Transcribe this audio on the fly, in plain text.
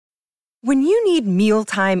When you need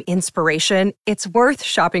mealtime inspiration, it's worth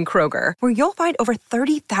shopping Kroger, where you'll find over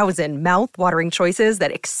 30,000 mouth-watering choices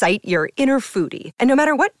that excite your inner foodie. And no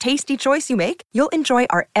matter what tasty choice you make, you'll enjoy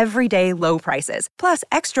our everyday low prices, plus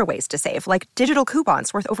extra ways to save, like digital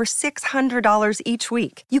coupons worth over $600 each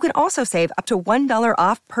week. You can also save up to $1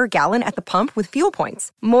 off per gallon at the pump with fuel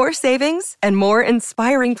points. More savings and more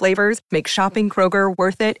inspiring flavors make shopping Kroger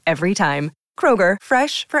worth it every time. Kroger,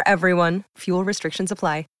 fresh for everyone. Fuel restrictions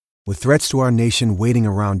apply. With threats to our nation waiting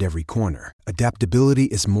around every corner, adaptability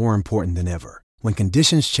is more important than ever. When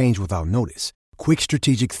conditions change without notice, quick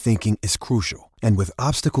strategic thinking is crucial. And with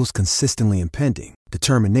obstacles consistently impending,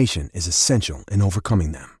 determination is essential in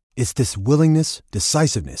overcoming them. It's this willingness,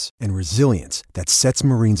 decisiveness, and resilience that sets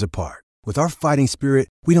Marines apart. With our fighting spirit,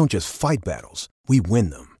 we don't just fight battles, we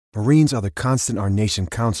win them. Marines are the constant our nation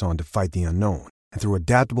counts on to fight the unknown. And through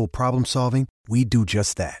adaptable problem solving, we do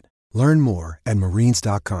just that. Learn more at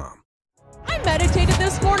marines.com. I meditated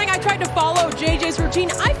this morning. I tried to follow JJ's routine.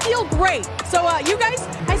 I feel great. So you guys,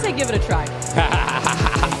 I say give it a try.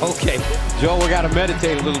 Okay. Joe, we got to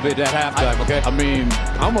meditate a little bit at halftime, okay? I mean,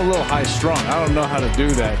 I'm a little high strung. I don't know how to do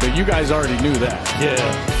that, but you guys already knew that.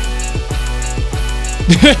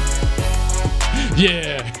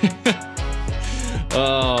 Yeah. Yeah.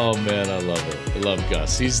 Oh, man, I love it. I love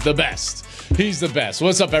Gus. He's the best. He's the best.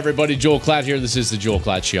 What's up, everybody? Joel Klatt here. This is the Joel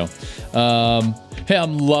Klatt Show. Hey,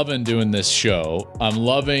 I'm loving doing this show. I'm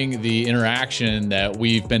loving the interaction that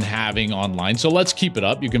we've been having online. So let's keep it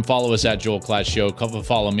up. You can follow us at Joel Klatt Show. Come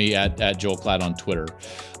follow me at Joel Klatt on Twitter.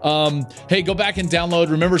 Hey, go back and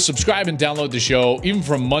download. Remember, subscribe and download the show, even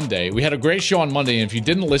from Monday. We had a great show on Monday, and if you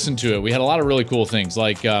didn't listen to it, we had a lot of really cool things.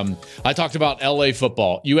 Like I talked about LA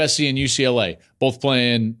football, USC and UCLA, both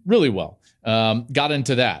playing really well. Got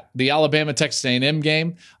into that. The Alabama-Texas A&M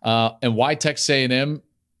game, and why Texas A&M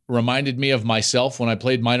reminded me of myself when I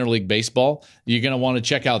played minor league baseball. You're going to want to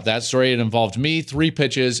check out that story. It involved me, 3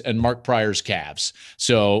 pitches, and Mark Pryor's Cavs.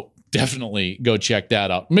 So definitely go check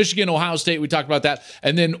that out. Michigan, Ohio State, we talked about that.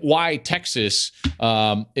 And then why Texas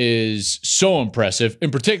is so impressive,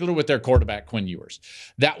 in particular with their quarterback, Quinn Ewers.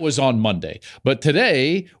 That was on Monday. But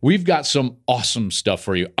today, we've got some awesome stuff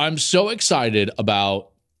for you. I'm so excited about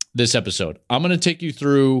this episode. I'm going to take you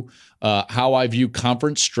through how I view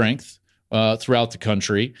conference strength throughout the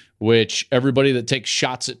country, which everybody that takes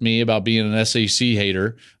shots at me about being an SEC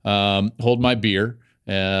hater, hold my beer.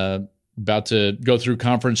 About to go through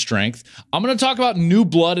conference strength. I'm going to talk about new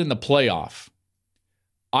blood in the playoff.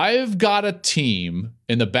 I've got a team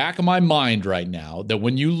in the back of my mind right now that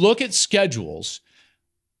when you look at schedules,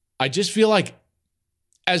 I just feel like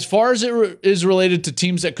as far as it is related to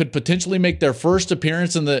teams that could potentially make their first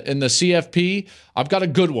appearance in the CFP, I've got a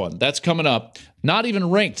good one. That's coming up. Not even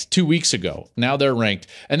ranked 2 weeks ago. Now they're ranked.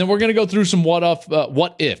 And then we're going to go through some what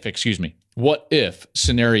if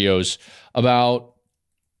scenarios about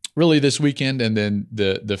really this weekend and then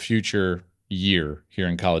the future year here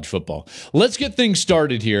in college football. Let's get things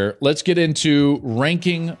started here. Let's get into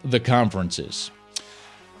ranking the conferences.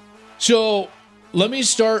 So let me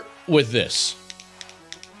start with this.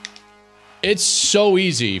 It's so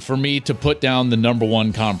easy for me to put down the number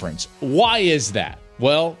one conference. Why is that?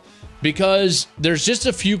 Well, because there's just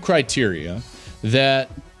a few criteria that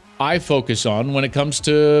I focus on when it comes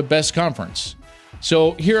to best conference.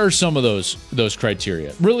 So here are some of those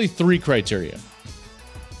criteria. Really 3 criteria.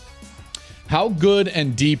 How good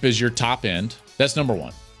and deep is your top end? That's number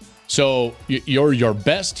 1. So your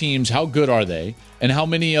best teams, how good are they? And how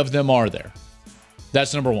many of them are there?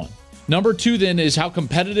 That's number 1. Number 2 then is how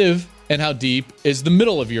competitive and how deep is the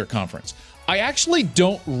middle of your conference. I actually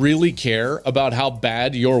don't really care about how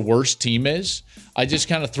bad your worst team is. I just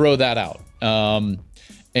kind of throw that out.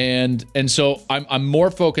 And so I'm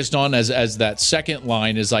more focused on as that second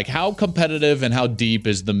line is like how competitive and how deep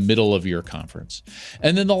is the middle of your conference.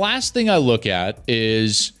 And then the last thing I look at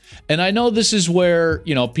is, and I know this is where,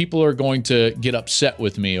 people are going to get upset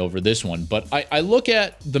with me over this one, but I look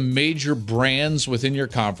at the major brands within your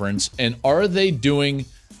conference and are they doing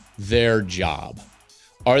their job?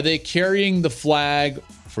 Are they carrying the flag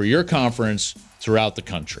for your conference throughout the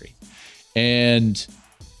country? And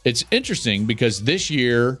it's interesting because this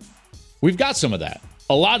year we've got some of that,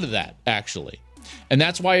 a lot of that actually. And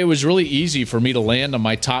that's why it was really easy for me to land on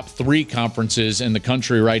my top 3 conferences in the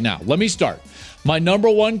country right now. Let me start. My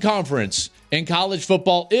number 1 conference in college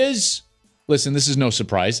football is, listen, this is no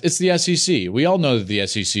surprise, it's the SEC. We all know that the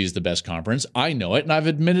SEC is the best conference. I know it, and I've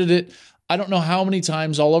admitted it I don't know how many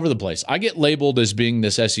times all over the place. I get labeled as being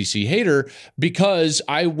this SEC hater because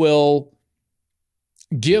I will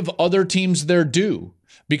give other teams their due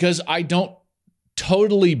because I don't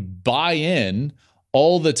totally buy in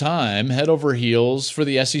all the time head over heels for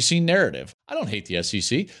the SEC narrative. I don't hate the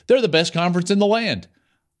SEC. They're the best conference in the land.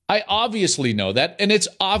 I obviously know that, and it's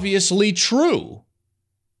obviously true.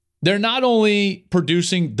 They're not only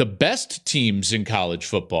producing the best teams in college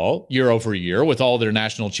football year over year with all their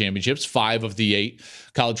national championships, 5 of the 8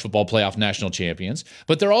 college football playoff national champions,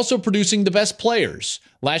 but they're also producing the best players.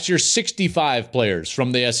 Last year, 65 players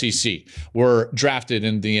from the SEC were drafted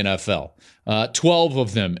in the NFL, 12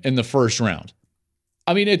 of them in the first round.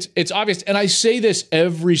 I mean, it's obvious, and I say this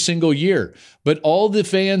every single year, but all the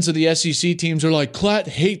fans of the SEC teams are like, Klatt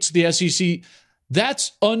hates the SEC.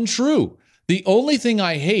 That's untrue. The only thing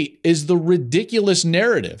I hate is the ridiculous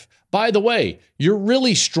narrative. By the way, you're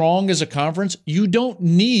really strong as a conference. You don't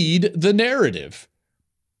need the narrative.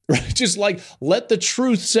 Right? Just like let the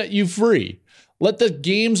truth set you free. Let the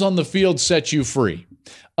games on the field set you free.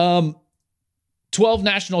 12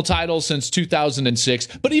 national titles since 2006,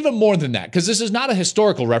 but even more than that, because this is not a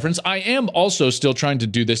historical reference. I am also still trying to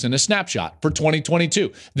do this in a snapshot for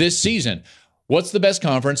 2022, this season. What's the best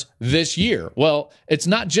conference this year? Well, it's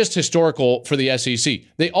not just historical for the SEC.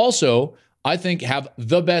 They also, I think, have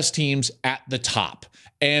the best teams at the top.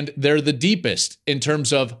 And they're the deepest in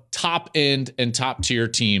terms of top end and top tier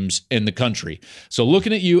teams in the country. So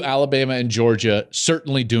looking at you, Alabama and Georgia,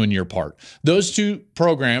 certainly doing your part. Those 2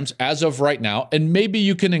 programs as of right now, and maybe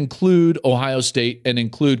you can include Ohio State and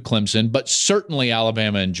include Clemson, but certainly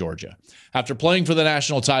Alabama and Georgia. After playing for the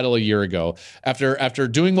national title a year ago, after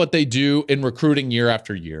doing what they do in recruiting year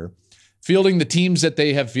after year, fielding the teams that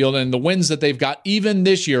they have fielded and the wins that they've got, even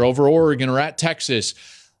this year over Oregon or at Texas,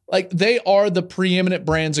 like they are the preeminent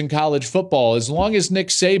brands in college football. As long as Nick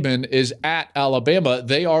Saban is at Alabama,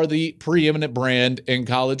 they are the preeminent brand in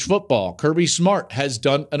college football. Kirby Smart has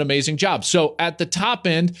done an amazing job. So at the top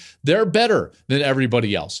end, they're better than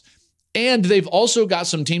everybody else. And they've also got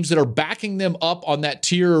some teams that are backing them up on that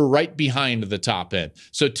tier right behind the top end.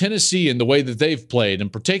 So Tennessee, in the way that they've played, in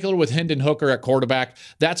particular with Hendon Hooker at quarterback,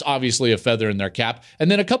 that's obviously a feather in their cap.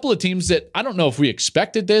 And then a couple of teams that I don't know if we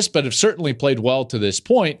expected this, but have certainly played well to this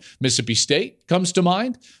point. Mississippi State comes to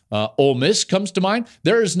mind. Ole Miss comes to mind.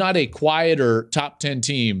 There is not a quieter top 10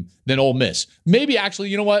 team than Ole Miss. Maybe actually,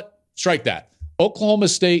 you know what? Strike that. Oklahoma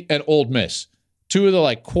State and Ole Miss. 2 of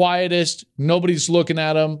the quietest. Nobody's looking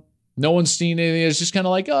at them. No one's seen anything. It's just kind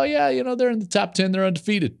of like, oh, yeah, they're in the top 10. They're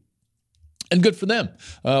undefeated. And good for them.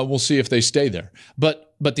 We'll see if they stay there.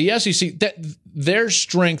 But the SEC, their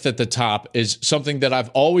strength at the top is something that I've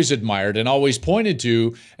always admired and always pointed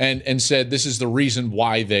to and said this is the reason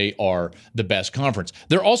why they are the best conference.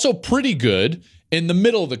 They're also pretty good in the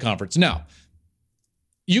middle of the conference. Now,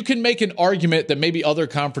 you can make an argument that maybe other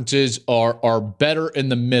conferences are better in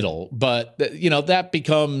the middle, but that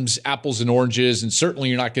becomes apples and oranges, and certainly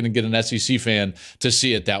you're not going to get an SEC fan to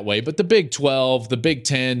see it that way. But the Big 12, the Big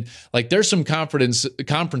 10, there's some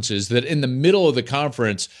conferences that in the middle of the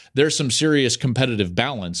conference, there's some serious competitive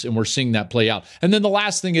balance, and we're seeing that play out. And then the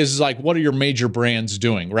last thing is what are your major brands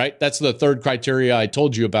doing, right? That's the third criteria I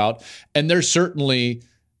told you about, and they're certainly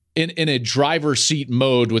in a driver's seat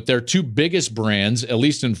mode with their 2 biggest brands, at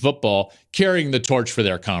least in football, carrying the torch for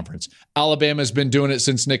their conference. Alabama's been doing it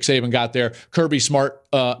since Nick Saban got there. Kirby Smart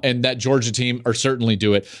and that Georgia team are certainly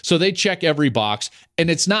do it. So they check every box, and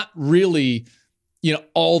it's not really,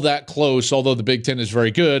 all that close, although the Big Ten is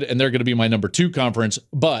very good, and they're going to be my number 2 conference.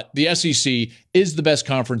 But the SEC is the best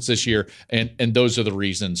conference this year, and those are the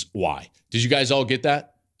reasons why. Did you guys all get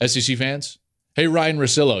that, SEC fans? Hey, Ryan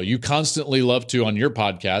Russillo, you constantly love to, on your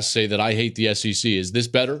podcast, say that I hate the SEC. Is this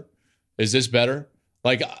better? Is this better?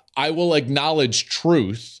 I will acknowledge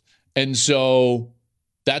truth, and so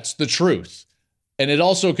that's the truth. And it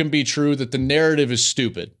also can be true that the narrative is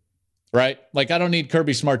stupid, right? I don't need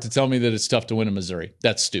Kirby Smart to tell me that it's tough to win in Missouri.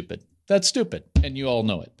 That's stupid. That's stupid, and you all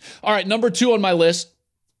know it. All right, number 2 on my list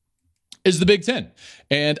is the Big Ten,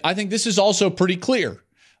 and I think this is also pretty clear.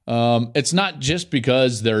 It's not just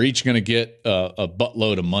because they're each going to get a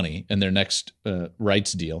buttload of money in their next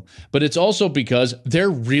rights deal, but it's also because they're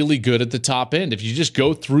really good at the top end. If you just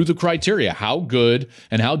go through the criteria, how good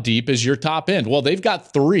and how deep is your top end? Well, they've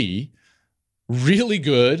got 3 really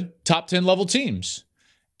good top 10 level teams.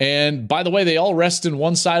 And by the way, they all rest in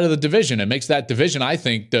one side of the division. It makes that division, I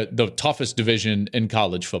think, the toughest division in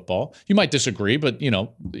college football. You might disagree, but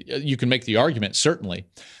you can make the argument, certainly.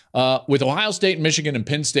 With Ohio State, Michigan, and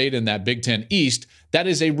Penn State in that Big Ten East, that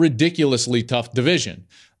is a ridiculously tough division.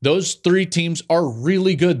 Those three teams are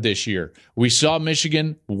really good this year. We saw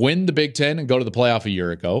Michigan win the Big Ten and go to the playoff a year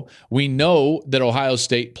ago. We know that Ohio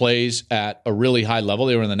State plays at a really high level.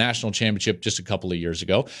 They were in the national championship just a couple of years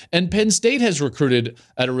ago. And Penn State has recruited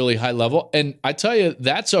at a really high level. And I tell you,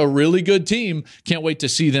 that's a really good team. Can't wait to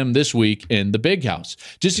see them this week in the Big House.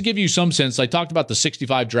 Just to give you some sense, I talked about the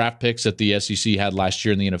 65 draft picks that the SEC had last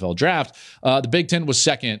year in the NFL draft. The Big Ten was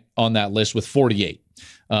second on that list with 48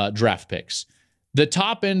 draft picks. The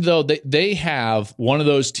top end, though, they have one of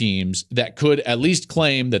those teams that could at least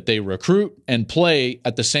claim that they recruit and play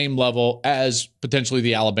at the same level as potentially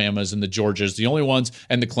the Alabamas and the Georgias, the only ones,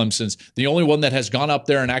 and the Clemsons. The only one that has gone up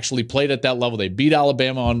there and actually played at that level. They beat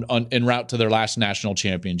Alabama en route to their last national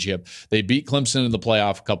championship. They beat Clemson in the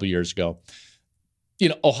playoff a couple years ago.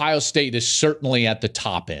 Ohio State is certainly at the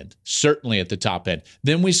top end,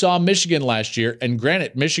 Then we saw Michigan last year, and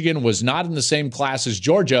granted, Michigan was not in the same class as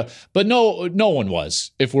Georgia, but no one was,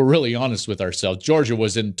 if we're really honest with ourselves. Georgia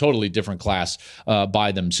was in a totally different class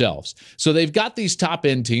by themselves. So they've got these top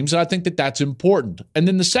end teams, and I think that that's important. And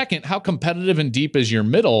then the second, how competitive and deep is your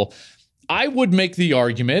middle? I would make the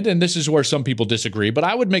argument, and this is where some people disagree, but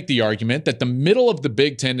I would make the argument that the middle of the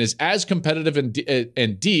Big Ten is as competitive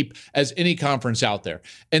and deep as any conference out there.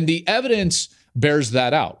 And the evidence bears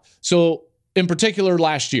that out. So in particular,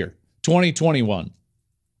 last year, 2021,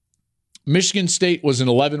 Michigan State was an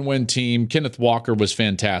 11-win team. Kenneth Walker was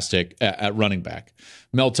fantastic at running back.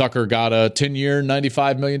 Mel Tucker got a 10-year,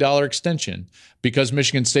 $95 million extension because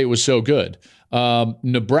Michigan State was so good.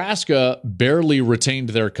 Nebraska barely retained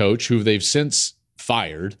their coach, who they've since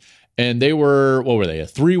fired. And they were, what were they, a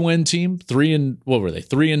 3-win team?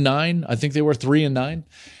 3-9? I think they were 3-9.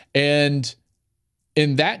 And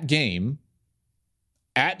in that game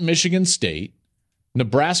at Michigan State,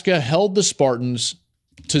 Nebraska held the Spartans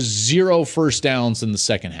to 0 first downs in the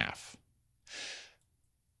second half.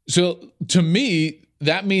 So to me,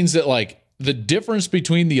 that means that the difference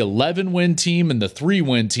between the 11-win team and the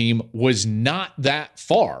 3-win team was not that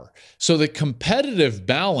far. So the competitive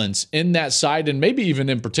balance in that side, and maybe even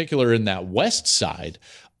in particular in that west side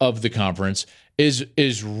of the conference,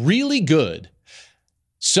 is really good.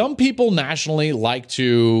 Some people nationally like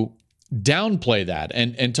to downplay that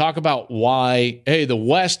and talk about why, hey, the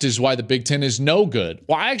West is why the Big Ten is no good.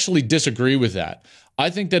 Well, I actually disagree with that. I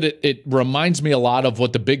think that it reminds me a lot of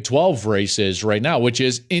what the Big 12 race is right now, which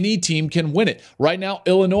is any team can win it. Right now,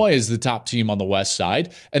 Illinois is the top team on the West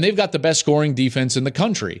side, and they've got the best scoring defense in the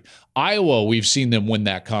country. Iowa, we've seen them win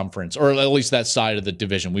that conference, or at least that side of the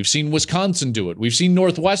division. We've seen Wisconsin do it. We've seen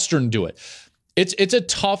Northwestern do it. It's a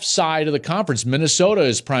tough side of the conference. Minnesota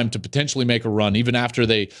is primed to potentially make a run even after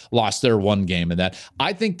they lost their one game. And that,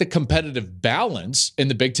 I think the competitive balance in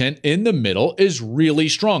the Big Ten in the middle is really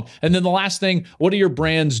strong. And then the last thing, what are your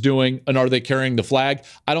brands doing, and are they carrying the flag?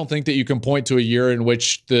 I don't think that you can point to a year in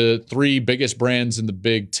which the three biggest brands in the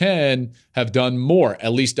Big Ten have done more,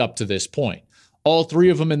 at least up to this point. All three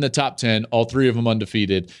of them in the top 10, all three of them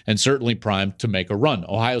undefeated, and certainly primed to make a run.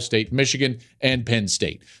 Ohio State, Michigan, and Penn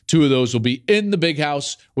State. Two of those will be in the Big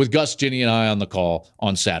House with Gus, Ginny, and I on the call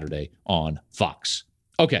on Saturday on Fox.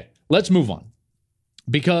 Okay, let's move on.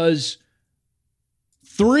 Because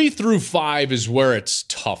 3 through 5 is where it's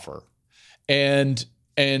tougher. And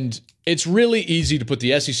it's really easy to put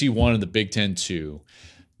the SEC 1 and the Big Ten 2.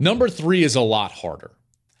 Number 3 is a lot harder.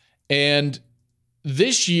 And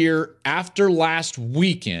this year, after last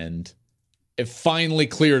weekend, it finally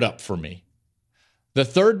cleared up for me. The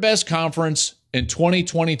third best conference in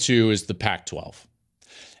 2022 is the Pac-12.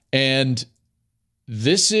 And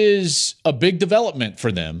this is a big development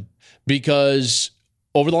for them because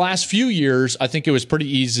over the last few years, I think it was pretty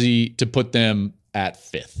easy to put them at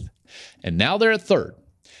 5th. And now they're at 3rd.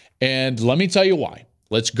 And let me tell you why.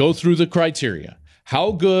 Let's go through the criteria.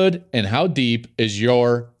 How good and how deep is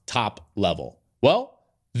your top level? Well,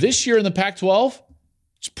 this year in the Pac-12,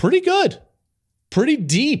 it's pretty good, pretty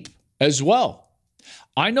deep as well.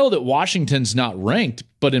 I know that Washington's not ranked,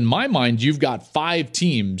 but in my mind, you've got 5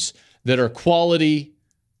 teams that are quality,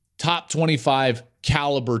 top 25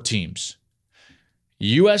 caliber teams.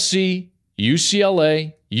 USC,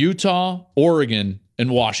 UCLA, Utah, Oregon, and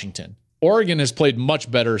Washington. Oregon has played much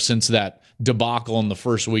better since that debacle in the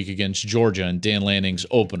first week against Georgia and Dan Lanning's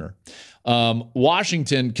opener.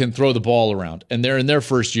 Washington can throw the ball around, and they're in their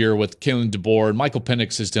first year with Kalen DeBoer, and Michael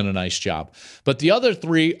Penix has done a nice job. But the other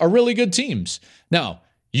 3 are really good teams. Now,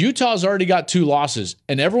 Utah's already got 2 losses,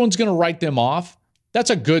 and everyone's going to write them off, That's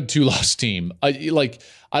a good 2-loss team.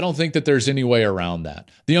 I don't think that there's any way around that.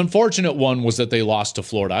 The unfortunate one was that they lost to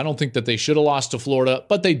Florida. I don't think that they should have lost to Florida,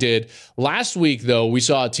 but they did. Last week, though, we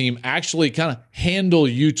saw a team actually kind of handle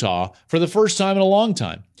Utah for the first time in a long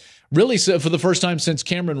time. Really, for the first time since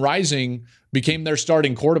Cameron Rising became their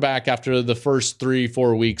starting quarterback after the first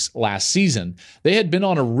 3-4 weeks last season. They had been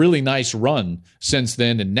on a really nice run since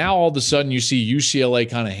then, and now all of a sudden you see UCLA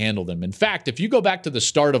kind of handle them. In fact, if you go back to the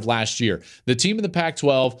start of last year, the team in the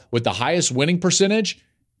Pac-12 with the highest winning percentage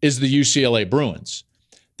is the UCLA Bruins.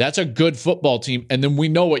 That's a good football team, and then we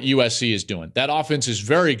know what USC is doing. That offense is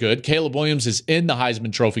very good. Caleb Williams is in the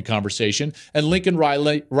Heisman Trophy conversation, and Lincoln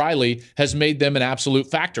Riley has made them an absolute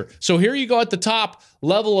factor. So here you go at the top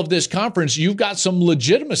level of this conference. You've got some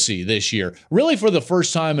legitimacy this year, really for the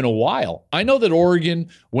first time in a while. I know that Oregon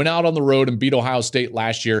went out on the road and beat Ohio State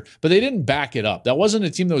last year, but they didn't back it up. That wasn't a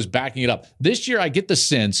team that was backing it up. This year, I get the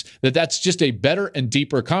sense that that's just a better and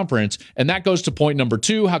deeper conference, and that goes to point number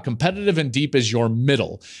 2, how competitive and deep is your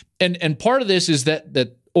middle. And part of this is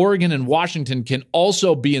that Oregon and Washington can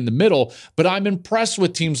also be in the middle, but I'm impressed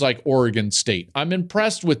with teams like Oregon State. I'm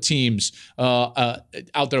impressed with teams out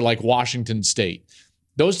there like Washington State.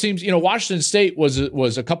 Those teams, Washington State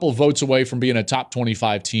was a couple of votes away from being a top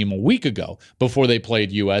 25 team a week ago before they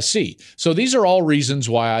played USC. So these are all reasons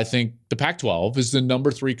why I think the Pac-12 is the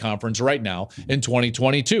number 3 conference right now in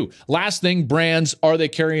 2022. Last thing, brands, are they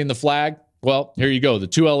carrying the flag? Well, here you go. The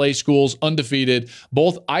 2 LA schools, undefeated.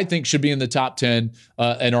 Both, I think, should be in the top 10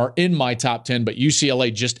 and are in my top 10, but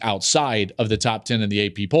UCLA just outside of the top 10 in the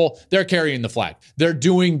AP poll. They're carrying the flag. They're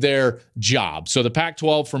doing their job. So the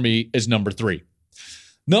Pac-12 for me is number 3.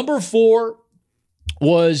 Number 4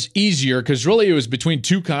 was easier because really it was between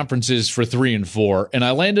 2 conferences for 3 and 4, and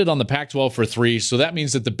I landed on the Pac-12 for 3, so that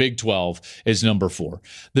means that the Big 12 is number 4.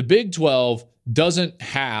 The Big 12 doesn't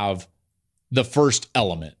have the first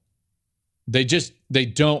element. They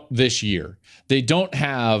don't this year. They don't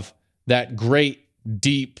have that great,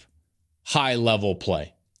 deep, high-level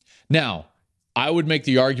play. Now, I would make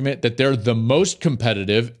the argument that they're the most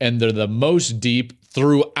competitive and they're the most deep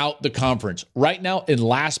throughout the conference. Right now, in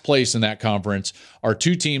last place in that conference are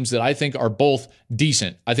 2 teams that I think are both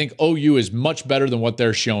decent. I think OU is much better than what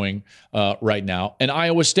they're showing right now, and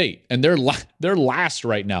Iowa State, and they're last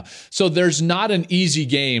right now. So there's not an easy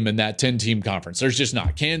game in that 10-team conference. There's just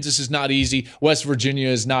not. Kansas is not easy. West Virginia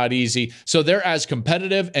is not easy. So they're as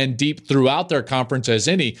competitive and deep throughout their conference as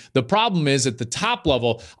any. The problem is at the top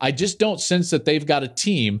level, I just don't sense that they've got a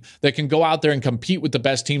team that can go out there and compete with the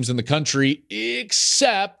best teams in the country,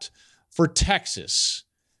 except for Texas.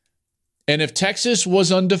 And if Texas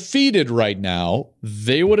was undefeated right now,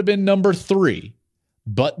 they would have been number 3,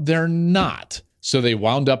 but they're not. So they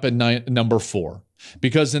wound up at number 4.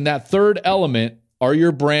 Because in that third element, are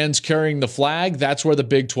your brands carrying the flag? That's where the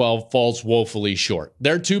Big 12 falls woefully short.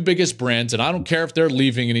 Their 2 biggest brands, and I don't care if they're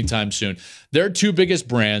leaving anytime soon, their 2 biggest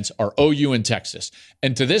brands are OU and Texas.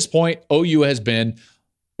 And to this point, OU has been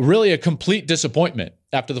really a complete disappointment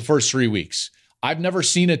after the first 3 weeks. I've never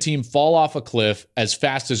seen a team fall off a cliff as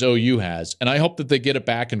fast as OU has, and I hope that they get it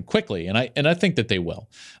back and quickly, and I think that they will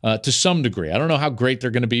to some degree. I don't know how great they're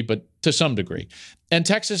going to be, but to some degree. And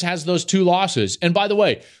Texas has those 2 losses. And by the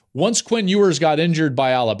way, once Quinn Ewers got injured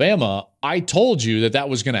by Alabama, I told you that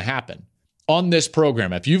was going to happen on this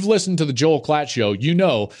program. If you've listened to the Joel Klatt Show, you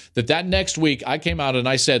know that next week I came out and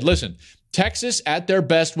I said, listen, Texas at their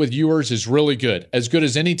best with Ewers is really good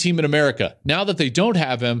as any team in America. Now that they don't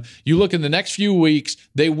have him, you look in the next few weeks,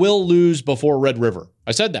 they will lose before Red River.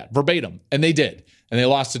 I said that verbatim, and they did, and they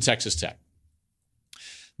lost to Texas Tech.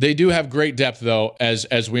 They do have great depth, though,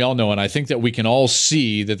 as we all know, and I think that we can all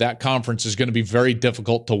see that conference is going to be very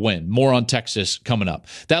difficult to win. More on Texas coming up.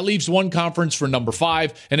 That leaves one conference for number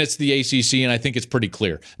 5, and it's the ACC, and I think it's pretty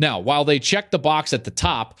clear. Now, while they check the box at the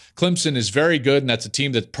top, Clemson is very good, and that's a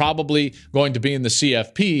team that's probably going to be in the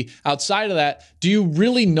CFP. Outside of that, do you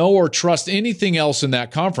really know or trust anything else in that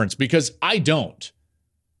conference? Because I don't.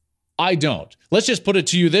 Let's just put it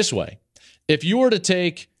to you this way. If you were to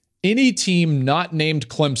take any team not named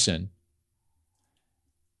Clemson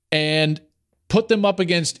and put them up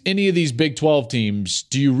against any of these Big 12 teams,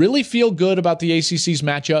 do you really feel good about the ACC's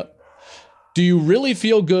matchup? Do you really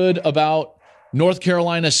feel good about North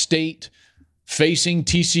Carolina State facing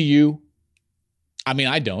TCU? I mean,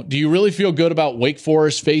 I don't. Do you really feel good about Wake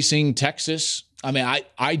Forest facing Texas? I mean,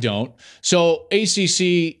 I don't. So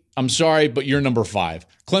ACC, I'm sorry, but you're number 5.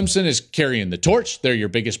 Clemson is carrying the torch. They're your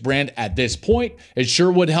biggest brand at this point. It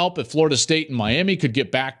sure would help if Florida State and Miami could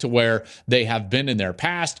get back to where they have been in their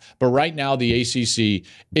past. But right now, the ACC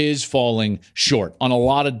is falling short on a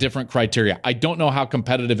lot of different criteria. I don't know how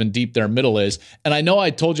competitive and deep their middle is. And I know I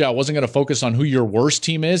told you I wasn't going to focus on who your worst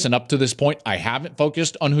team is. And up to this point, I haven't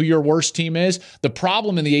focused on who your worst team is. The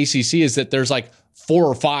problem in the ACC is that there's like 4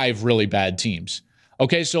 or 5 really bad teams.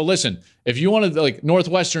 Okay, so listen, if you want to, like,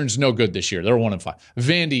 Northwestern's no good this year. They're 1-5.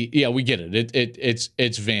 Vandy, yeah, we get it. It's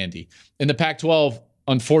Vandy. In the Pac-12,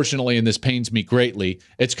 unfortunately, and this pains me greatly,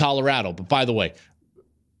 it's Colorado. But by the way,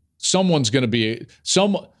 someone's going to be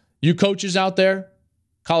you coaches out there,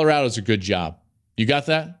 Colorado's a good job. You got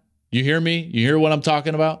that? You hear me? You hear what I'm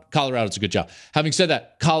talking about? Colorado's a good job. Having said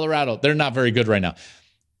that, Colorado, they're not very good right now.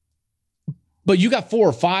 But you got 4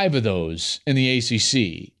 or 5 of those in the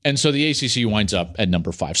ACC. And so the ACC winds up at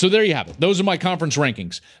number 5. So there you have it. Those are my conference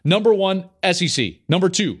rankings. Number 1, SEC. Number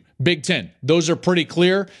 2, Big Ten. Those are pretty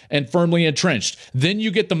clear and firmly entrenched. Then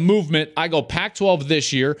you get the movement. I go Pac-12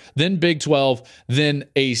 this year, then Big 12, then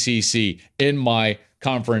ACC in my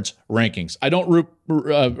conference rankings. I don't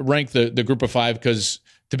rank the group of 5 because,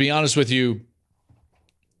 to be honest with you,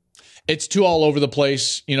 it's too all over the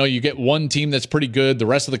place. You know, you get one team that's pretty good. The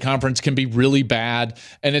rest of the conference can be really bad.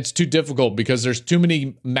 And it's too difficult because there's too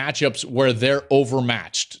many matchups where they're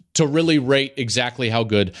overmatched to really rate exactly how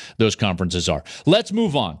good those conferences are. Let's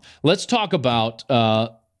move on. Let's talk about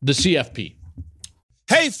the CFP.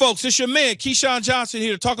 Hey, folks, it's your man, Keyshawn Johnson,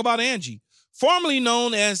 here to talk about Angie, formerly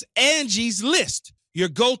known as Angie's List, your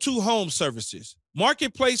go-to home services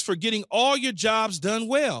marketplace for getting all your jobs done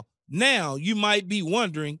well. Now, you might be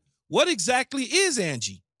wondering, what exactly is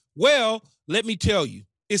Angie? Well, let me tell you.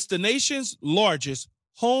 It's the nation's largest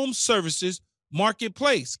home services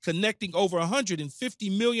marketplace, connecting over 150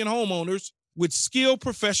 million homeowners with skilled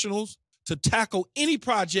professionals to tackle any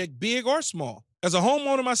project, big or small. As a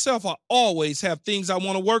homeowner myself, I always have things I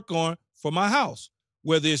want to work on for my house,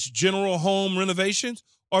 whether it's general home renovations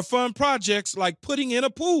or fun projects like putting in a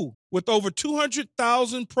pool. With over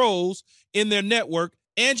 200,000 pros in their network,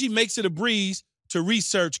 Angie makes it a breeze to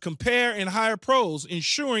research, compare, and hire pros,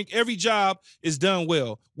 ensuring every job is done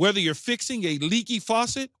well. Whether you're fixing a leaky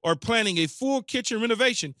faucet or planning a full kitchen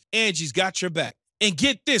renovation, Angie's got your back. And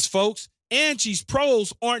get this, folks, Angie's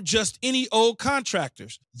pros aren't just any old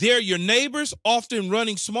contractors. They're your neighbors, often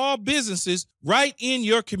running small businesses right in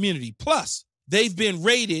your community. Plus, they've been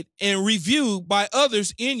rated and reviewed by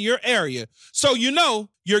others in your area, so you know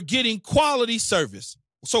you're getting quality service.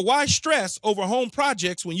 So why stress over home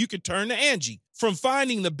projects when you can turn to Angie? From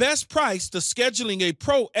finding the best price to scheduling a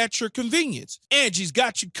pro at your convenience, Angie's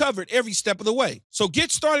got you covered every step of the way. So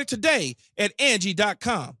get started today at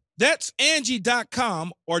Angie.com. That's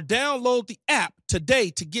Angie.com, or download the app today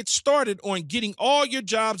to get started on getting all your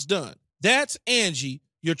jobs done. That's Angie,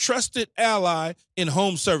 your trusted ally in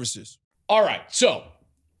home services. All right, so,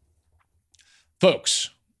 folks,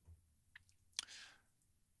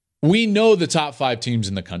 we know the top 5 teams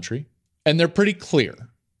in the country, and they're pretty clear.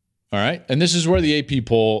 All right. And this is where the AP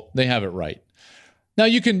poll, they have it right. Now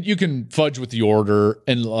you can fudge with the order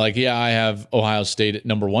and, like, yeah, I have Ohio State at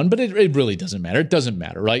number 1, but it really doesn't matter. It doesn't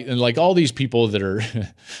matter, right? And like all these people that are,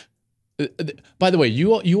 by the way,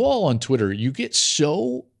 you all on Twitter, you get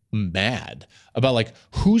so mad about like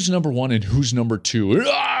who's number 1 and who's number 2.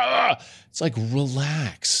 It's like,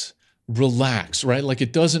 relax, right? Like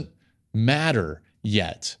it doesn't matter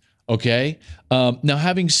yet. Okay. Now,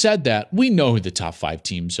 having said that, we know who the top 5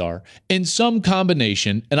 teams are in some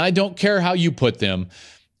combination, and I don't care how you put them.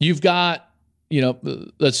 You've got,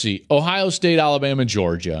 let's see, Ohio State, Alabama,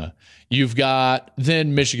 Georgia. You've got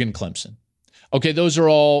then Michigan, Clemson. Okay, those are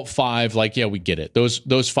all 5. Like, yeah, we get it.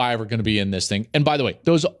 Those 5 are going to be in this thing. And by the way,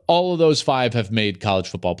 all of those 5 have made college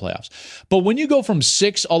football playoffs. But when you go from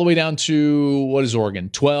 6 all the way down to, what is Oregon,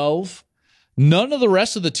 12, none of the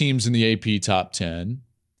rest of the teams in the AP top 10,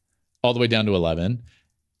 all the way down to 11,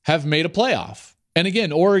 have made a playoff. And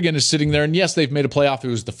again, Oregon is sitting there, and yes, they've made a playoff. It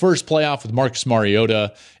was the first playoff with Marcus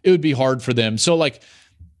Mariota. It would be hard for them. So, like,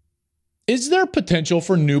 is there potential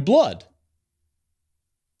for new blood?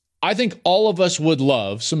 I think all of us would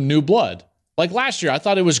love some new blood. Like last year, I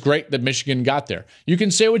thought it was great that Michigan got there. You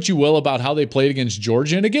can say what you will about how they played against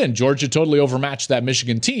Georgia. And again, Georgia totally overmatched that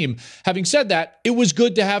Michigan team. Having said that, it was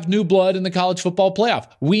good to have new blood in the college football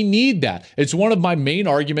playoff. We need that. It's one of my main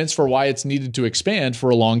arguments for why it's needed to expand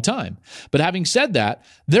for a long time. But having said that,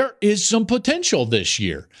 there is some potential this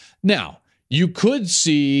year. Now, you could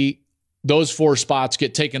see those 4 spots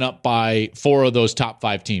get taken up by 4 of those top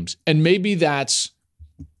 5 teams. And maybe that's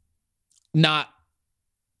not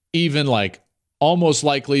even like almost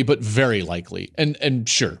likely, but very likely. And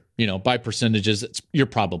sure, by percentages, you're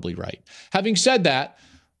probably right. Having said that,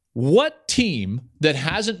 what team that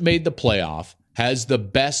hasn't made the playoff has the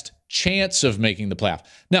best chance of making the playoff?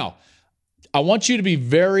 Now, I want you to be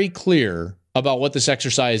very clear about what this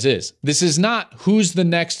exercise is. This is not who's the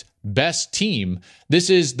next best team. This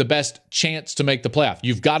is the best chance to make the playoff.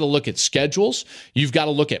 You've got to look at schedules. You've got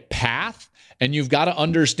to look at path. And you've got to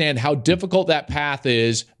understand how difficult that path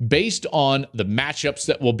is based on the matchups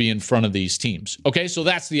that will be in front of these teams. Okay, so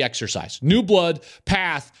that's the exercise. New blood,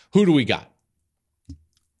 path, who do we got?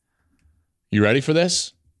 You ready for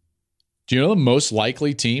this? Do you know the most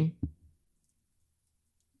likely team?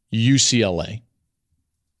 UCLA.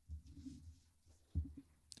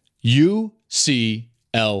 UCLA.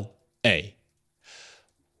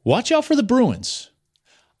 Watch out for the Bruins.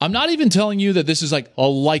 I'm not even telling you that this is like a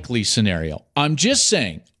likely scenario. I'm just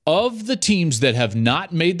saying, of the teams that have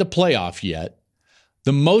not made the playoff yet,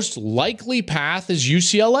 the most likely path is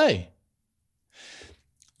UCLA.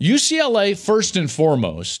 UCLA, first and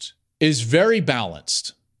foremost, is very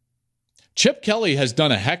balanced. Chip Kelly has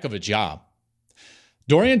done a heck of a job.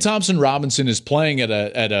 Dorian Thompson-Robinson is playing at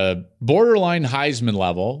a borderline Heisman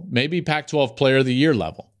level, maybe Pac-12 Player of the Year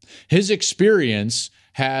level. His experience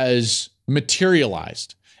has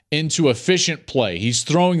materialized into efficient play. He's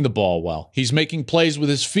throwing the ball well. He's making plays with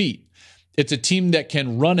his feet. It's a team that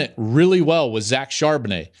can run it really well with Zach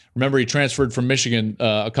Charbonnet. Remember, he transferred from Michigan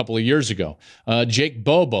a couple of years ago. Jake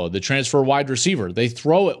Bobo, the transfer wide receiver. They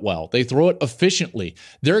throw it well. They throw it efficiently.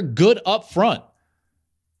 They're good up front.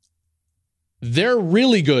 They're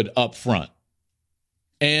really good up front.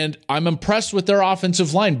 And I'm impressed with their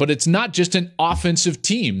offensive line, but it's not just an offensive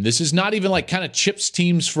team. This is not even like kind of Chip's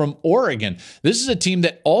teams from Oregon. This is a team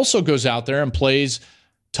that also goes out there and plays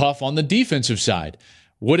tough on the defensive side.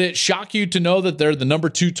 Would it shock you to know that they're the number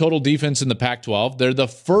 2 total defense in the Pac-12? They're the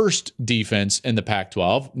first defense in the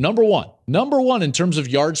Pac-12. Number one in terms of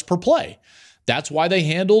yards per play. That's why they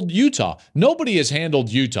handled Utah. Nobody has handled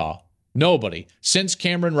Utah. Nobody since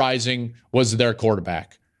Cameron Rising was their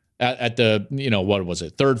quarterback. At the, what was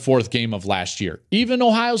it, third, fourth game of last year. Even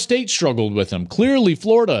Ohio State struggled with him. Clearly,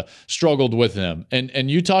 Florida struggled with him.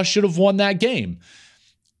 And Utah should have won that game.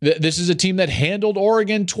 This is a team that handled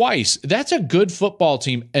Oregon twice. That's a good football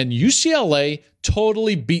team. And UCLA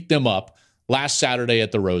totally beat them up last Saturday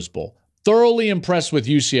at the Rose Bowl. Thoroughly impressed with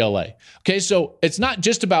UCLA. Okay, so it's not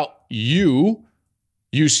just about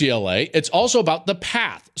UCLA. It's also about the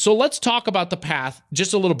path. So let's talk about the path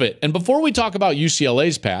just a little bit. And before we talk about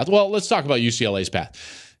UCLA's path, let's talk about UCLA's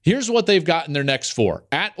path. Here's what they've got in their next 4.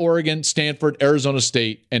 At Oregon, Stanford, Arizona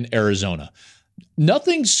State, and Arizona.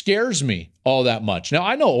 Nothing scares me all that much. Now,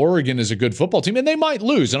 I know Oregon is a good football team, and they might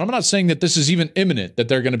lose. And I'm not saying that this is even imminent that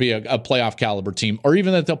they're going to be a playoff caliber team or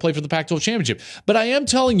even that they'll play for the Pac-12 championship. But I am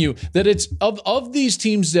telling you that it's of these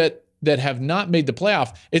teams that have not made the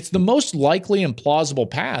playoff, it's the most likely and plausible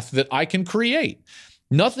path that I can create.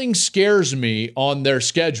 Nothing scares me on their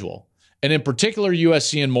schedule, and in particular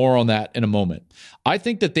USC, and more on that in a moment. I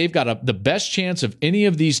think that they've got the best chance of any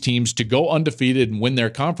of these teams to go undefeated and win their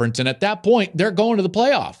conference, and at that point, they're going to the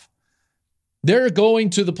playoff. They're going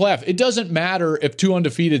to the playoff. It doesn't matter if 2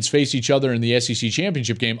 undefeateds face each other in the SEC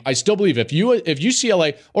championship game. I still believe if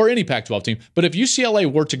UCLA or any Pac-12 team, but if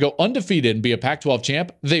UCLA were to go undefeated and be a Pac-12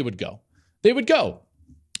 champ, they would go. They would go.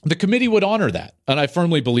 The committee would honor that, and I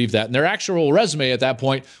firmly believe that. And their actual resume at that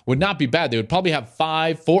point would not be bad. They would probably have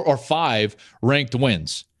 4 or 5 ranked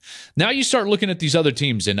wins. Now you start looking at these other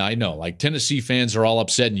teams, and I know, like Tennessee fans are all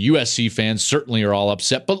upset, and USC fans certainly are all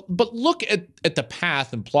upset. But look at the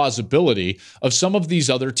path and plausibility of some of these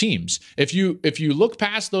other teams. If you look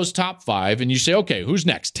past those top 5 and you say, okay, who's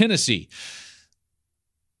next? Tennessee.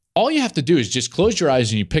 All you have to do is just close your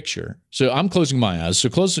eyes and you picture. So I'm closing my eyes. So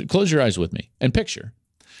close your eyes with me and picture.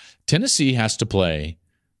 Tennessee has to play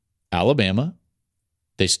Alabama.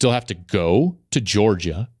 They still have to go to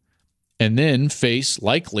Georgia and then face,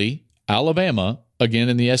 likely, Alabama again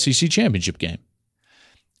in the SEC championship game.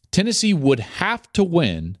 Tennessee would have to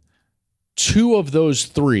win 2 of those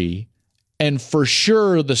 3, and for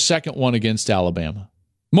sure the second one against Alabama.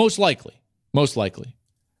 Most likely.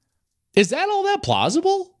 Is that all that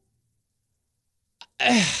plausible?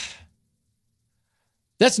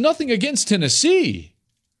 That's nothing against Tennessee.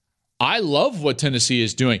 I love what Tennessee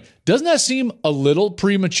is doing. Doesn't that seem a little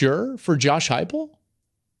premature for Josh Heupel?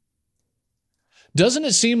 Doesn't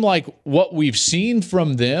it seem like what we've seen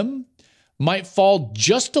from them might fall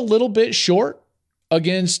just a little bit short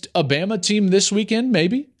against a Bama team this weekend,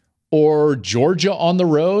 maybe? Or Georgia on the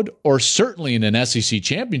road? Or certainly in an SEC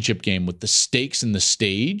championship game with the stakes and the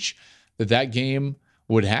stage that game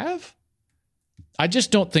would have? I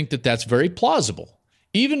just don't think that that's very plausible.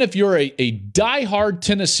 Even if you're a diehard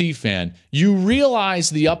Tennessee fan, you realize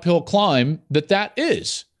the uphill climb that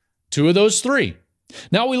is. 2 of those 3.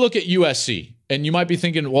 Now we look at USC, and you might be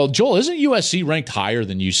thinking, well, Joel, isn't USC ranked higher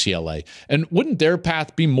than UCLA? And wouldn't their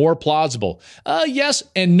path be more plausible? Yes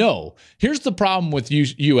and no. Here's the problem with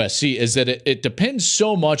USC is that it depends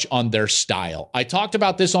so much on their style. I talked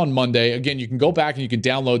about this on Monday. Again, you can go back and you can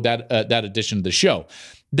download that edition of the show.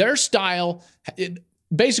 Their style,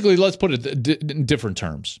 basically, let's put it in different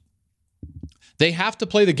terms. They have to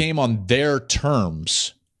play the game on their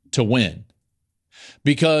terms to win,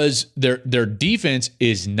 because their defense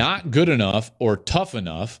is not good enough or tough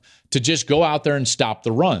enough to just go out there and stop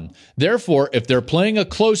the run. Therefore, if they're playing a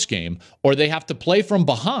close game or they have to play from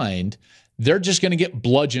behind, they're just going to get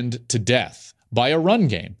bludgeoned to death by a run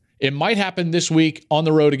game. It might happen this week on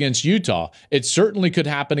the road against Utah. It certainly could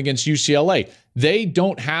happen against UCLA. They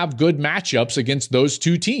don't have good matchups against those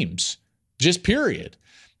 2 teams, just period.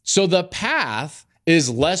 So the path is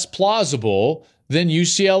less plausible than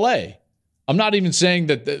UCLA. I'm not even saying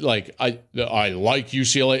that like I like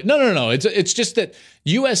UCLA. No. It's just that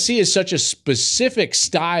USC is such a specific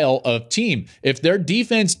style of team. If their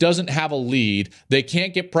defense doesn't have a lead, they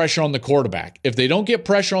can't get pressure on the quarterback. If they don't get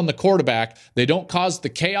pressure on the quarterback, they don't cause the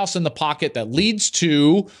chaos in the pocket that leads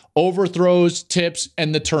to overthrows, tips,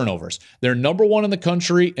 and the turnovers. They're number 1 in the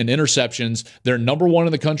country in interceptions. They're number 1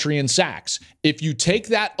 in the country in sacks. If you take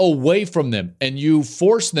that away from them and you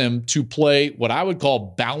force them to play what I would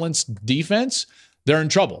call balanced defense, they're in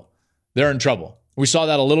trouble. They're in trouble. We saw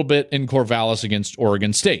that a little bit in Corvallis against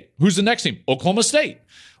Oregon State. Who's the next team? Oklahoma State.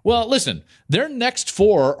 Well, listen, their next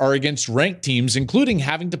 4 are against ranked teams, including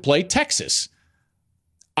having to play Texas.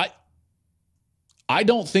 I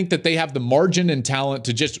don't think that they have the margin and talent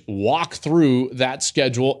to just walk through that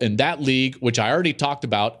schedule in that league, which I already talked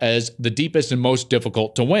about as the deepest and most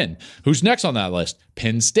difficult to win. Who's next on that list?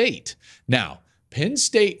 Penn State. Now, Penn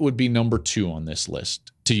State would be number 2 on this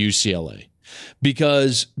list to UCLA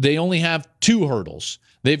because they only have 2 hurdles.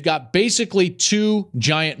 They've got basically 2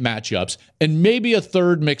 giant matchups and maybe a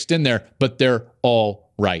third mixed in there, but they're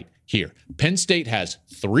all right here. Penn State has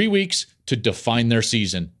 3 weeks to define their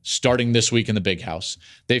season, starting this week in the Big House.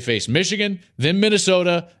 They face Michigan, then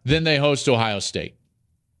Minnesota, then they host Ohio State.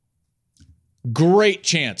 Great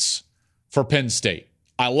chance for Penn State.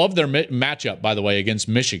 I love their matchup, by the way, against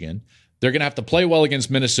Michigan. They're going to have to play well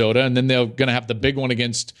against Minnesota, and then they're going to have the big one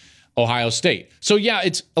against Ohio State. So, yeah,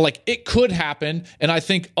 it's like it could happen, and I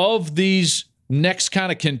think of these next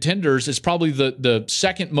kind of contenders, it's probably the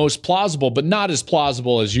second most plausible, but not as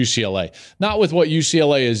plausible as UCLA. Not with what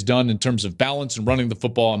UCLA has done in terms of balance and running the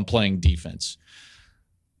football and playing defense.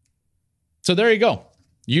 So there you go.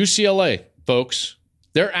 UCLA, folks.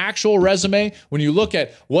 Their actual resume, when you look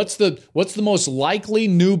at what's the most likely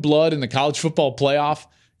new blood in the college football playoff,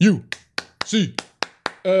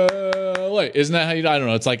 UCLA. Isn't that how you? I don't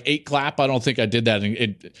know. It's like 8 clap. I don't think I did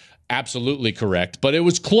that. Absolutely correct, but it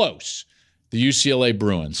was close. The UCLA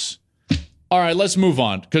Bruins. All right, let's move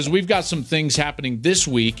on because we've got some things happening this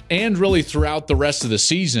week and really throughout the rest of the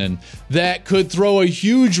season that could throw a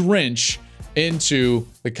huge wrench into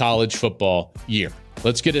the college football year.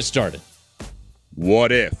 Let's get it started.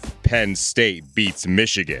 What if Penn State beats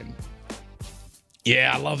Michigan?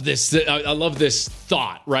 Yeah, I love this. I love this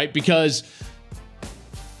thought, right? Because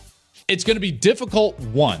it's going to be difficult,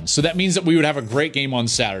 one. So that means that we would have a great game on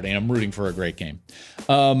Saturday, and I'm rooting for a great game.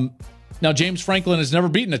 Now, James Franklin has never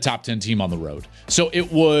beaten a top 10 team on the road. So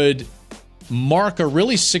it would mark a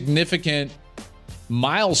really significant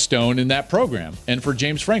milestone in that program and for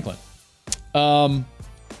James Franklin.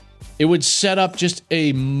 It would set up just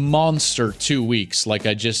a monster 2 weeks, like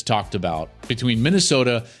I just talked about, between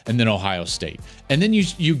Minnesota and then Ohio State. And then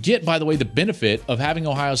you get, by the way, the benefit of having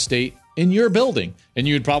Ohio State in your building. And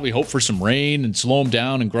you would probably hope for some rain and slow them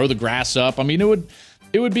down and grow the grass up. I mean,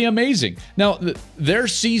 it would be amazing. Now, their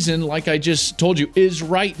season, like I just told you, is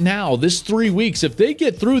right now. This 3 weeks, if they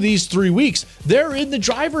get through these 3 weeks, they're in the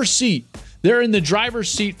driver's seat. They're in the driver's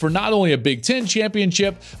seat for not only a Big Ten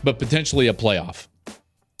championship, but potentially a playoff.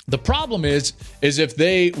 The problem is if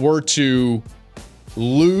they were to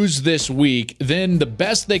lose this week, then the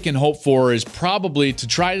best they can hope for is probably to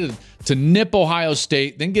try to nip Ohio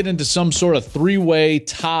State, then get into some sort of 3-way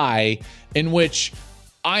tie in which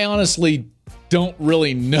I honestly don't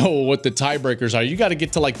really know what the tiebreakers are. You got to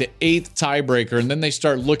get to like the 8th tiebreaker, and then they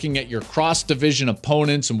start looking at your cross-division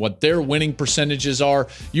opponents and what their winning percentages are.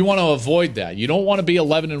 You want to avoid that. You don't want to be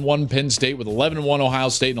 11-1 Penn State with 11-1 Ohio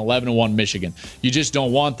State and 11-1 Michigan. You just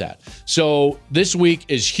don't want that. So this week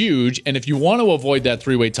is huge, and if you want to avoid that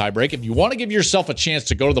 3-way tiebreak, if you want to give yourself a chance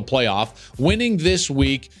to go to the playoff, winning this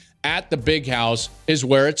week at the Big House is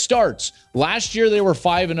where it starts. Last year, they were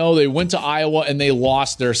 5-0. They went to Iowa and they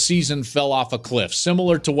lost. Their season fell off a cliff,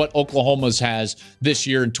 similar to what Oklahoma's has this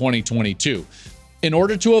year in 2022. In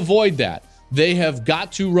order to avoid that, they have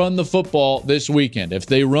got to run the football this weekend. If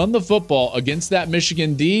they run the football against that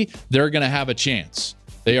Michigan D, they're going to have a chance.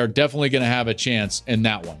 They are definitely going to have a chance in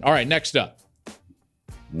that one. All right, next up.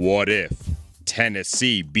 What if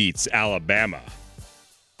Tennessee beats Alabama?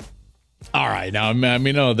 All right, now I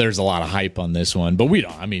mean, there's a lot of hype on this one, but we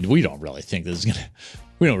don't really think this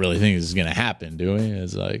is gonna happen, do we?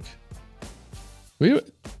 It's like, do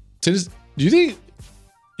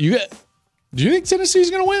you think Tennessee's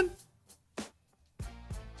gonna win?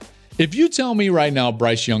 If you tell me right now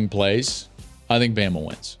Bryce Young plays, I think Bama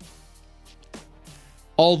wins.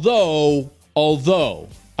 Although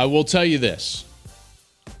I will tell you this,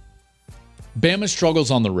 Bama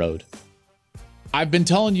struggles on the road. I've been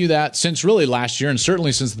telling you that since really last year, and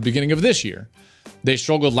certainly since the beginning of this year. They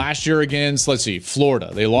struggled last year against,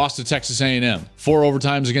 Florida. They lost to Texas A&M. 4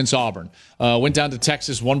 overtimes against Auburn. Went down to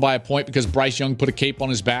Texas, won by a point because Bryce Young put a cape on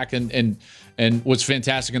his back and was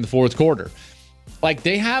fantastic in the fourth quarter.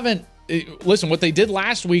 They haven't. Listen, what they did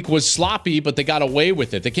last week was sloppy, but they got away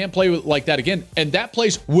with it. They can't play like that again, and that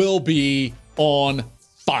place will be on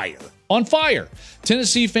fire. On fire.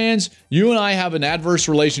 Tennessee fans, you and I have an adverse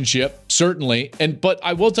relationship, certainly. But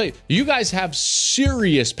I will tell you, you guys have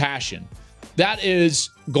serious passion. That is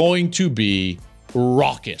going to be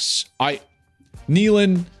raucous.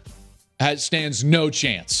 Neyland stands no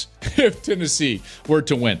chance if Tennessee were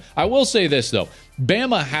to win. I will say this, though.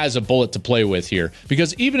 Bama has a bullet to play with here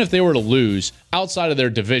because even if they were to lose outside of their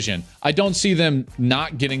division, I don't see them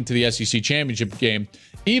not getting to the SEC championship game.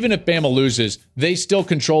 Even if Bama loses, they still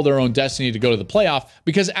control their own destiny to go to the playoff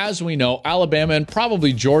because, as we know, Alabama and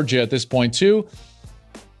probably Georgia at this point too,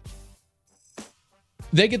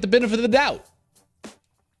 they get the benefit of the doubt.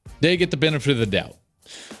 They get the benefit of the doubt.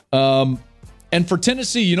 And for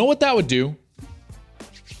Tennessee, you know what that would do?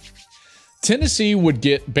 Tennessee would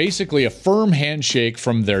get basically a firm handshake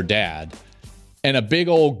from their dad and a big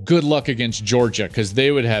old good luck against Georgia because they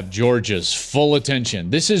would have Georgia's full attention.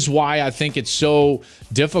 This is why I think it's so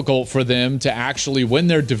difficult for them to actually win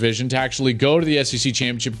their division, to actually go to the SEC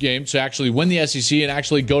championship game, to actually win the SEC and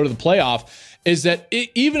actually go to the playoff, is that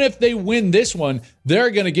even if they win this one, they're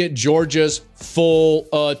going to get Georgia's full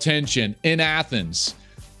attention in Athens.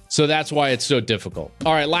 So that's why it's so difficult.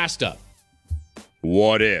 All right, last up.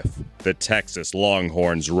 What if the Texas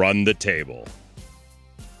Longhorns run the table?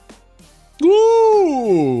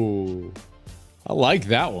 Ooh, I like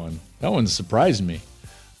that one. That one surprised me.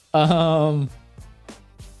 I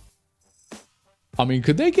mean,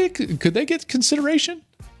 could they get consideration?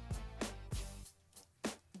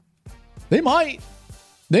 They might.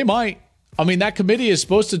 I mean, that committee is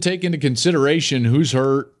supposed to take into consideration who's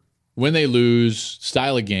hurt, when they lose,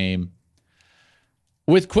 style of game.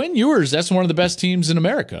 With Quinn Ewers, that's one of the best teams in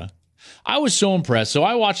America. I was so impressed. So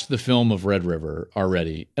I watched the film of Red River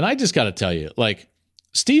already, and I just got to tell you,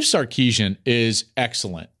 Steve Sarkisian is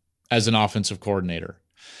excellent as an offensive coordinator.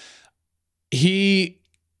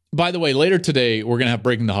 By the way, later today, we're going to have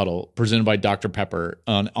Breaking the Huddle presented by Dr. Pepper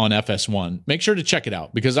on FS1. Make sure to check it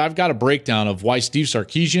out because I've got a breakdown of why Steve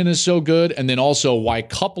Sarkisian is so good and then also why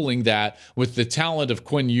coupling that with the talent of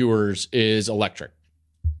Quinn Ewers is electric.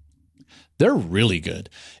 They're really good.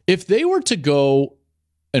 If they were to go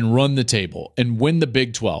and run the table and win the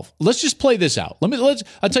Big 12, let's just play this out.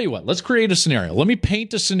 I'll tell you what, let's create a scenario. Let me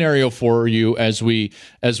paint a scenario for you as we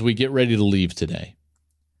get ready to leave today.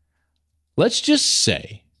 Let's just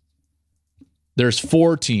say there's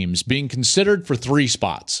 4 teams being considered for 3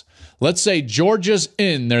 spots. Let's say Georgia's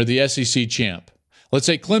in, they're the SEC champ. Let's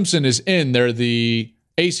say Clemson is in, they're the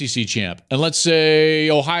ACC champ. And let's say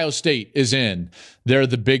Ohio State is in, they're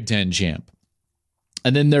the Big Ten champ.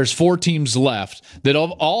 And then there's 4 teams left that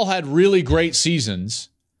all had really great seasons,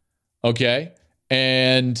 okay?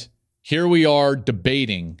 And here we are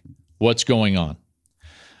debating what's going on.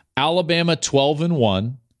 Alabama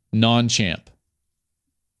 12-1, non-champ.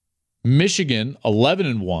 Michigan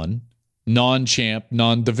 11-1, non-champ,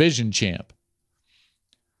 non-division champ.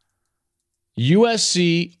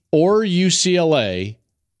 USC or UCLA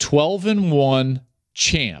 12-1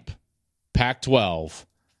 champ, Pac-12.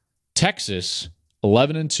 Texas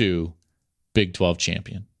 11-2, Big 12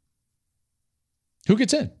 champion. Who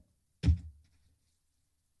gets in?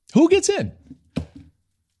 Who gets in?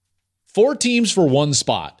 4 teams for 1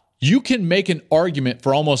 spot. You can make an argument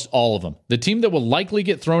for almost all of them. The team that will likely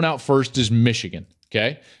get thrown out first is Michigan,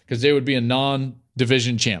 okay? Because they would be a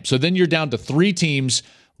non-division champ. So then you're down to 3 teams,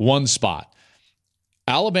 1 spot.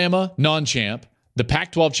 Alabama, non-champ. The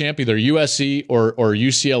Pac-12 champ, either USC or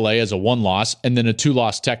UCLA as a 1 loss, and then a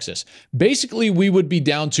 2-loss Texas. Basically, we would be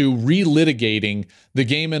down to relitigating the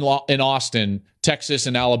game in Austin, Texas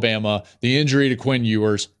and Alabama, the injury to Quinn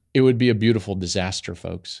Ewers. It would be a beautiful disaster,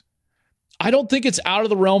 folks. I don't think it's out of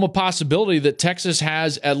the realm of possibility that Texas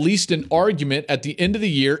has at least an argument at the end of the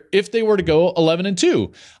year if they were to go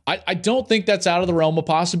 11-2. I don't think that's out of the realm of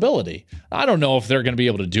possibility. I don't know if they're going to be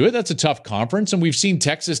able to do it. That's a tough conference, and we've seen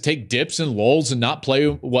Texas take dips and lulls and not play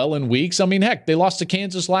well in weeks. I mean, heck, they lost to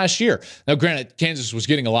Kansas last year. Now, granted, Kansas was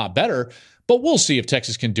getting a lot better, but we'll see if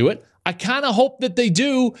Texas can do it. I kind of hope that they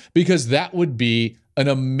do, because that would be an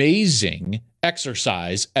amazing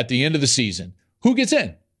exercise at the end of the season. Who gets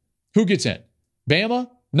in? Who gets in? Bama,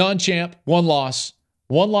 non-champ, 1 loss.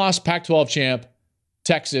 1 loss, Pac-12 champ.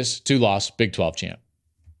 Texas, 2 loss, Big 12 champ.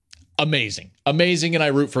 Amazing. Amazing, and I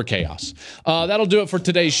root for chaos. That'll do it for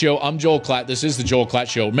today's show. I'm Joel Klatt. This is the Joel Klatt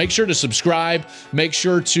Show. Make sure to subscribe. Make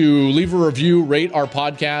sure to leave a review, rate our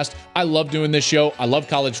podcast. I love doing this show. I love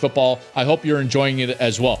college football. I hope you're enjoying it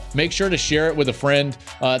as well. Make sure to share it with a friend.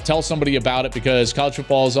 Tell somebody about it, because college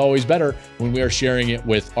football is always better when we are sharing it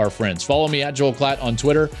with our friends. Follow me at Joel Klatt on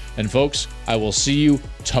Twitter. And folks, I will see you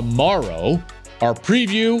tomorrow. Our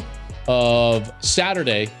preview of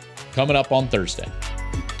Saturday coming up on Thursday.